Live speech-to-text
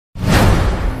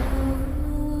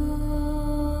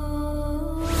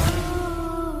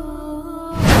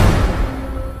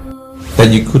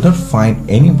that you could not find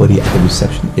anybody at the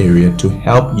reception area to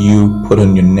help you put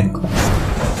on your necklace.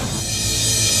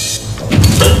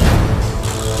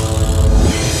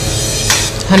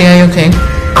 Honey, are you okay?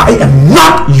 I am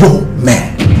not your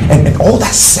man. And all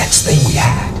that sex thing we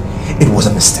had, it was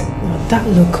a mistake. That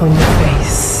look on your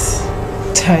face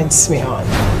turns me on.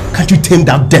 Can't you tame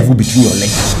that devil between your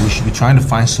legs? We should be trying to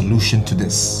find solution to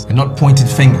this and not pointing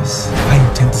fingers. I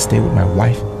intend to stay with my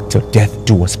wife till death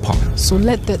do us part. So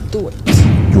let that do it.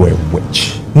 You're a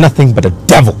witch. Nothing but a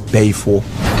devil. Bay for.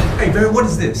 Hey, Barry, what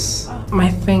is this?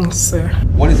 My things, sir.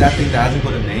 What is that thing that hasn't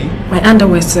got a name? My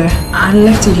underwear, sir. I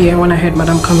left it here when I heard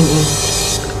Madam coming in.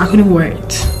 I couldn't wear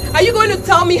it. Are you going to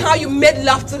tell me how you made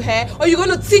love to her, or are you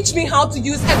going to teach me how to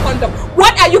use a condom?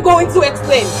 What are you going to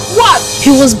explain? What? He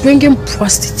was bringing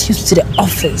prostitutes to the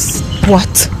office.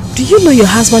 What? Do you know your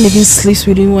husband even sleeps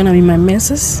with me when I'm in my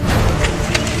menses?